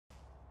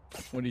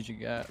What did you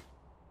get?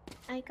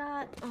 I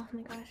got, oh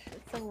my gosh,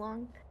 it's so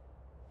long.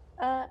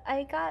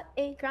 I got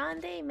a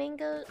grande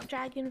mango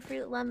dragon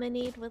fruit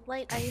lemonade with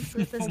light ice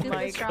with a scoop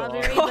of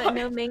strawberry, but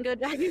no mango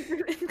dragon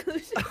fruit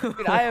inclusion.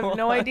 Dude, I have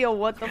no idea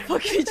what the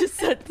fuck you just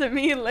said to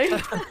me. Like,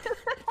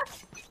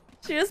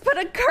 she just put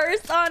a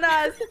curse on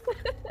us.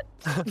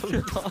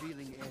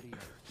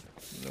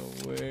 No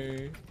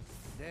way.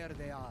 There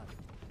they are.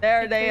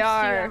 There they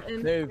are.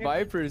 Hey,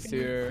 Viper's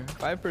here.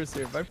 Viper's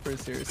here.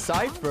 Viper's here.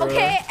 Cypher.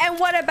 Okay, and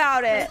what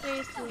about it?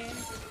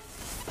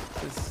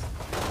 Just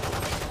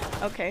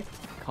Okay.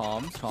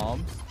 calms.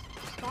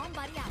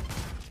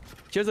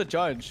 Here's a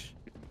judge.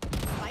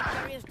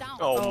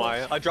 Oh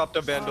my, I dropped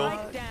a vandal.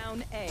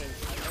 Down A.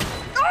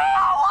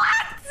 Oh,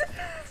 what?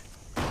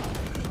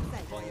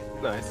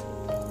 Nice.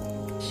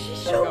 She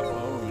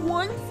showed me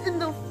once in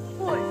the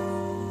foot.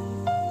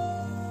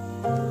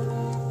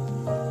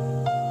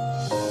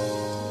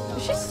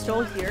 Is she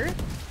still here?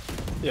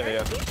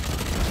 Yeah.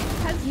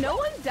 Has no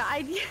one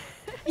died yet?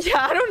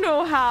 Yeah, I don't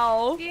know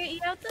how. Here,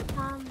 eat out the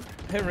palm.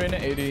 Hey, Reyna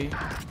 80.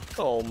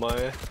 Oh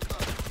my.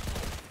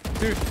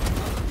 Dude.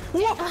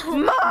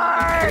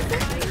 Mark!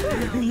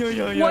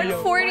 Yo.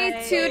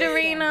 142 to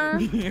Reyna.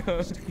 80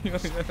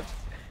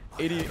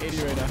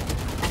 Reyna.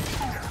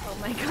 Oh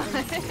my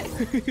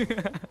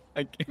god.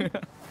 I can't.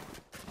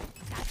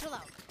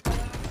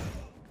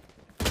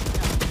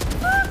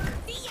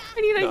 I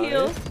need a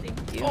heal. Nice.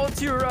 Thank you. Oh,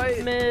 to your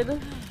right. Mid.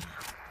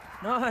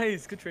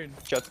 Nice. Good trade.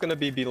 Jet's gonna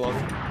be B long.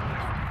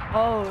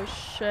 Oh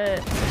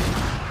shit.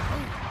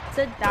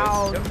 Sit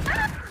down. Yep.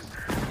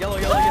 Yellow.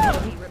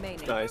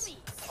 Nice.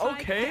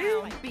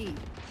 Okay. B.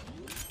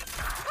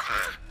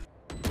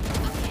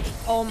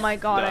 Oh my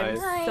god, Nice.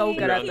 I'm so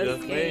good at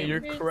this Hey, game.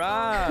 you're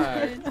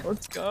cracked.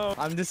 Let's go.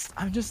 I'm just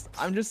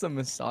a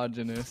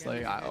misogynist.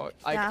 Like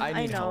I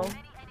need know. help.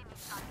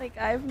 Like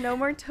I have no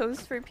more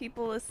toast for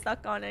people to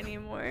suck on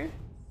anymore.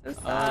 So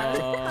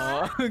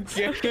sad.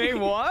 Okay.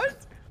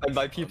 What? And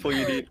by people,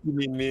 you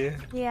mean me.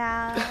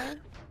 Yeah.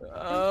 Something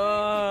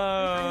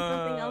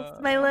else.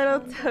 My little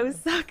toe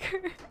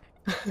sucker.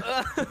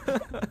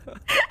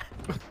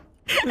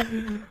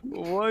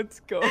 What's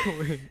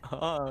going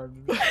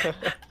on?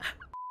 That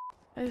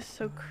is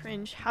so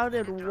cringe. How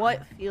did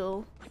what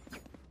feel?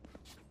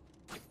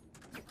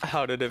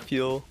 How did it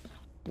feel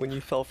when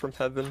you fell from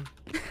heaven?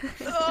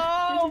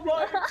 Oh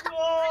my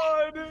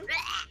god!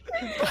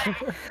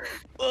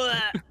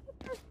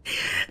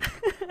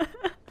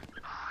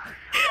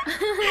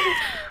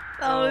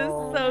 That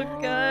was so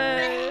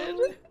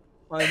good.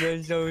 My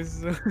man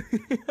shows.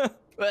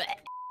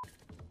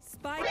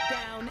 Spike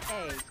down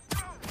A.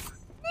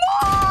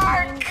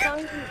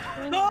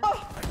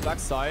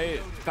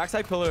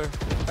 Backside pillar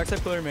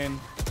main.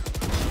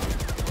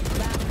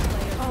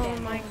 Oh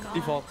my god.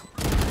 Default.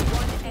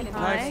 One enemy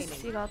Nice.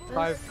 remaining. You got this.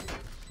 5.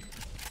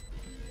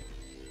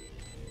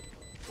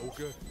 Oh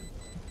good.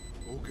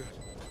 Oh good.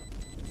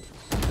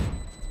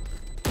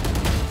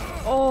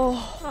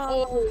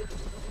 Oh.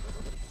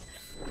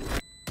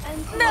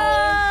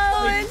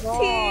 No, NT.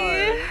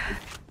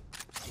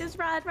 Just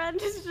run,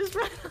 just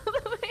run all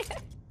the way.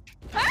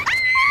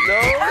 No!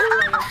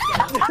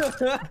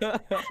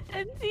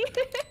 NT.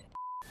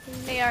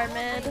 They are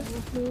mid.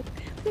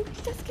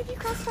 Just give you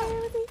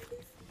crossfire with me,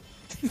 please.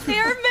 They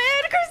are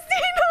mid,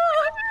 Christina.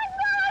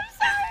 I'm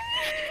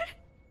sorry.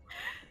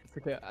 It's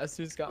okay.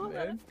 Asu's got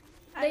mid.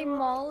 They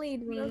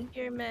mollied me.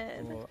 You're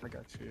mid. Oh, I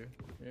got you.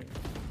 Yeah.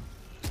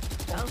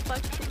 Oh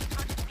fuck.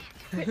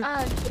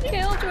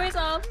 Kill Joy's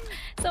off.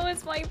 So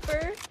is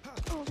Viper.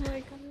 Oh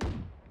my god.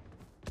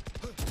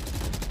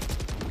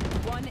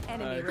 One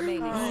enemy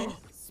remaining. Nice.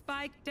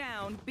 Spike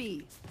down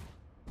B.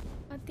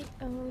 What the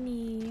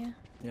Oni?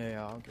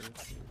 Yeah, I'll give it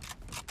to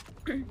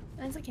you.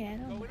 That's okay, I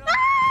don't.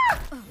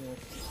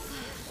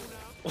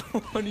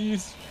 What do you?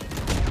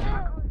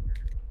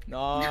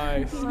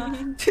 Nice.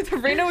 Dude, the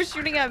Reyna was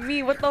shooting at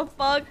me. What the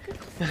fuck?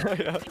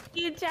 Yeah.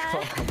 You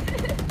Jack.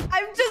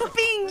 I'm just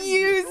being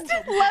used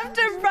left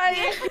and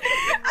right.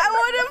 I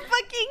want to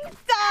fucking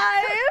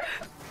die.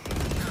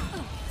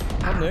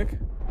 Hi, Nick.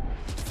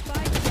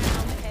 Spike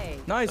down A.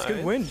 Nice, good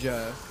Nice. win,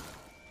 Jeff.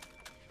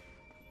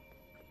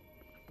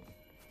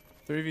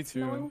 3v2.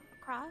 No one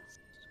crossed.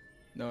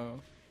 No.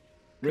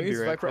 Could be Raise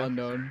right, Viper bro.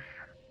 unknown.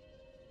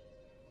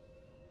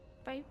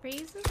 By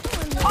raises the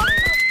one that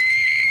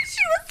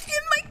She was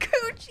in my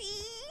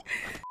coochie.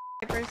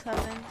 Viper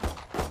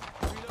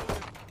 7.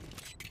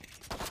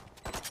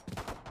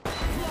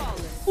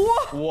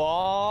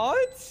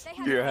 What?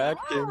 You're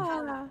hacking.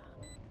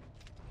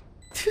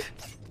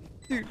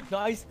 Dude,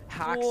 nice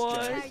hacks,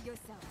 What? Jeff.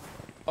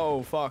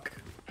 Oh, fuck.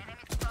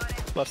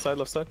 Left side.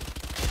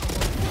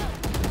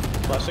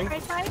 Flashing.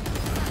 right side.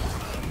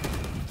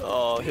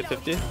 Oh, hit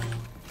 50.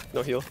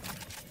 No heal.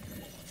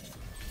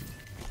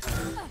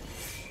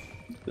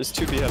 There's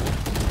 2B heaven.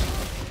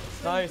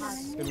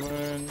 Nice. Good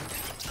win.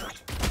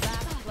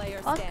 Last player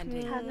Fuck standing.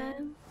 me.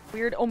 Heaven.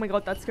 Weird. Oh my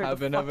god, that scared the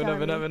fuck out of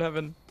me.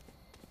 Heaven.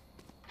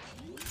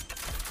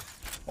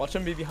 Watch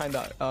him be behind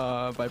that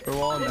Viper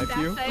wall and knife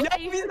you. I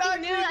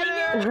knew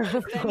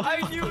it.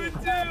 I knew it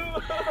too!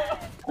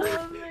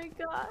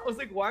 was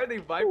like, why are they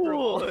Viper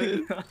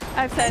walling?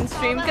 I've sent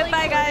stream.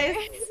 Goodbye, guys.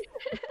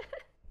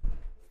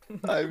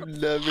 I've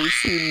never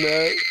seen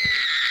that.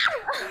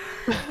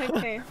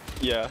 Okay.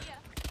 Yeah.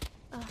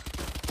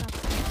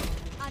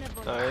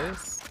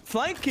 Nice.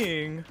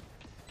 Flanking.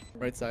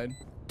 Right side.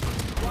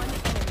 One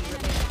enemy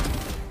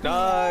remaining.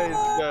 Nice.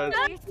 Yes.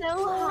 You're so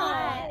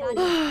hot.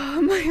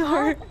 My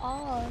heart.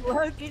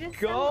 Let's You're just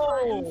so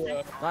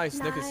go. Nice.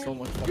 Nick is so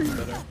much fucking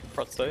better.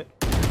 Front sight.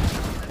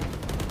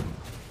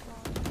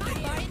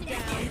 Spike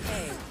down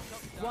A.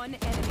 One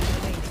enemy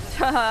remaining.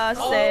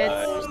 Sid.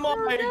 Oh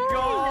my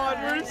god,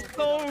 we're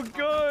so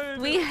good.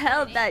 We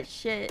held that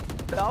shit.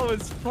 That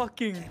was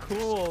fucking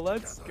cool.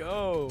 Let's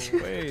go.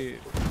 Wait.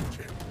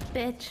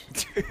 Bitch.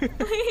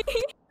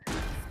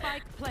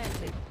 Spike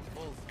planted.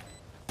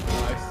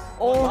 Nice.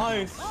 Oh.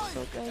 Nice.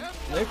 So good.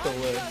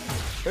 Nicholas.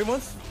 Wait,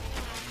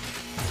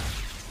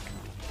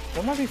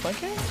 one might be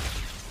flanking?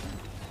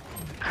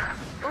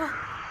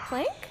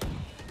 Flank?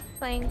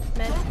 Playing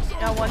mid.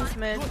 Yeah, one's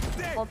mid.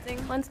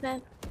 Ulting. One's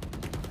mid.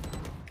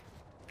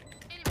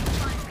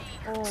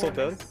 Oh. So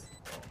dead.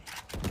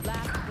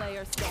 Last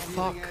player standing.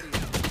 Fuck.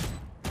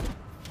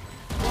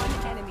 One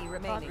enemy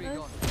remaining.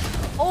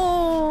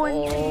 Oh.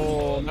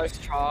 Oh, nice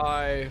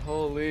try.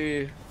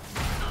 Holy.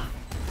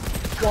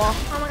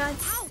 Oh my god,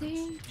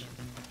 Sage.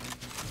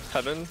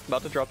 Heaven.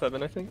 About to drop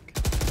heaven, I think.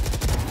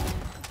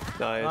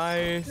 Nice.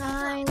 Nice.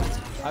 Nice.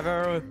 I've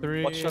arrow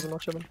 3. Watch heaven,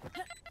 watch heaven.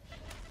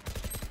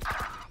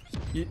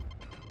 He's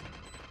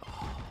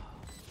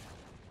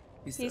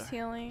He's there.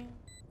 healing.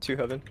 2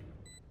 heaven.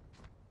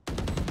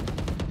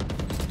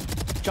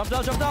 Jumped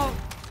out.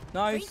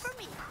 Nice.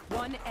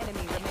 One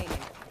enemy remaining.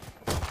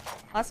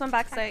 Last one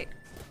backside.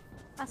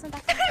 Last one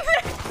back.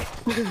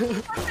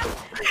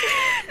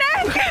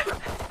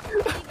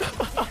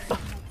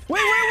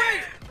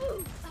 Wait.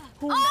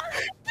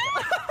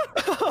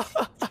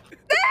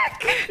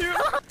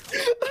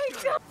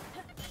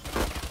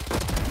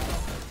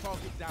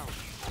 Target down.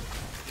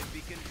 If we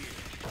can hear.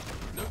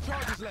 No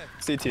charges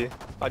left. CT.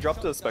 I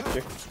dropped the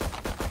Spectre.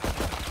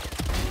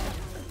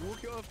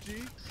 Walk it off,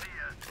 G.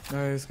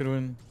 Nice, good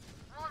win.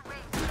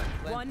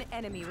 One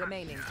enemy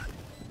remaining.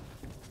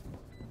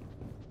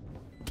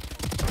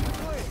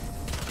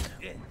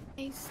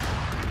 Nice.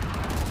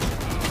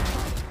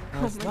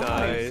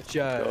 Nice.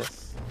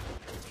 Jess.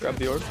 Grab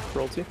the orb.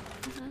 Roll T.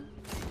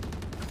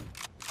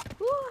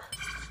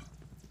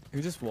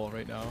 You just wall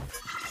right now.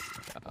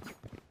 Yeah.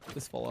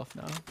 Just fall off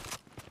now.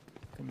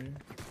 Come here.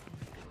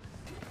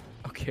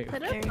 Okay.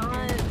 Put okay. it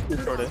on.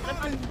 Short it.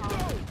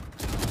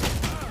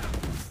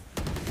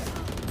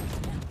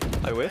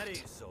 I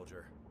whiffed.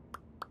 Soldier.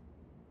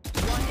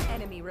 One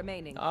enemy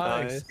remaining.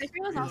 Nice. I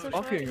was also He's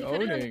fucking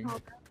short. He could've owning.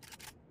 held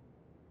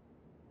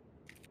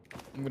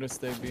I'm gonna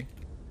stay B.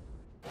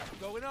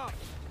 Going up.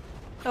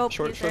 Oh,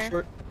 Short, he's short, there.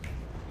 short.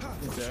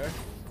 He's there.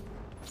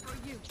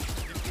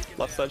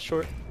 Left side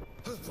short.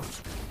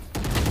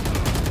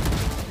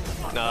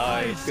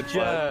 Nice. Good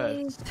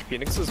job. Jess.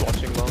 Phoenix is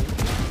watching long.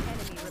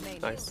 Enemy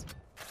remaining. Nice.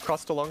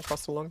 Cross to long,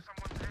 cross to long.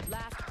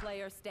 Last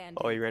player standing.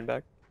 Oh, he ran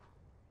back.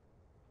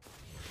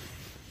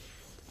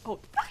 Oh.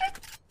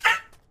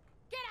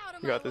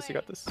 You got this, you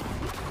got this.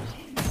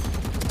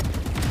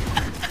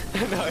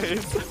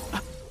 Nice.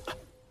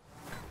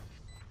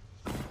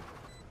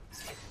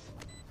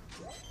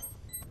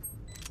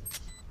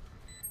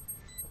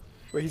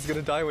 Wait, he's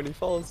gonna die when he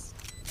falls.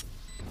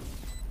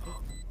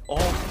 Oh.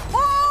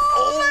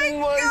 Oh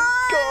my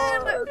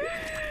god!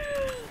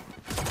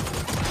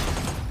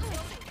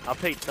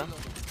 앞에 있다.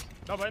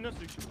 나 마이너스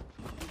 60.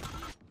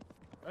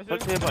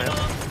 설치해봐요.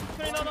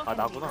 트레인 하나. 아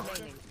나구나.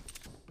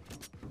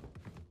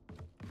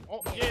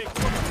 얘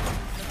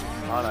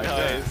아 나이스.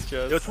 Nice,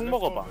 Jess. 이거 총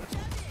먹어봐.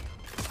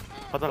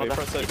 가자 네, 가자.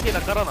 벌써 CT에다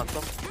깔아놨어.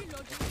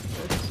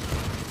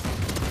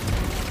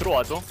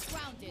 들어와줘.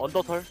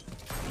 언더털.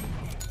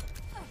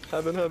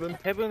 Heaven, heaven.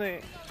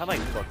 헤븐에 하나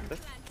있는 것 같은데?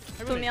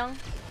 2명.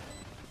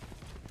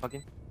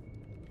 확인.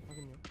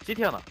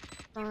 CT 하나.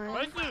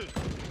 나이스.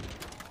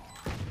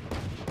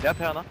 내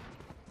앞에 하나.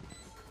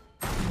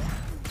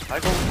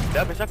 아이고 내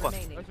앞에 샷건.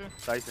 remaining.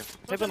 나이스. 나이스.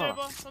 헤븐 하나.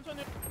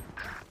 천천히.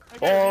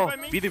 어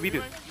미드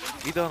미드.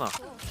 미드 하나.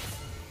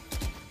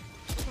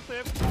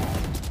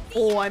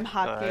 Oh, I'm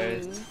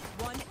hacking.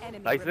 One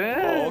enemy 나이스.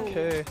 remaining.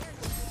 Okay.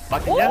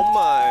 맞겠냐? Oh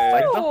my.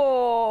 맛있어?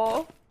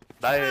 Oh.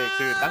 나의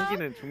그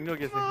당기는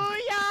중력의 셈.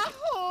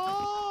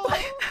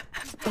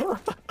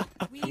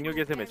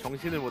 중력의 셈에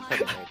정신을 못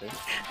차리네.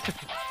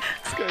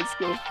 This guy's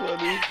so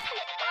funny.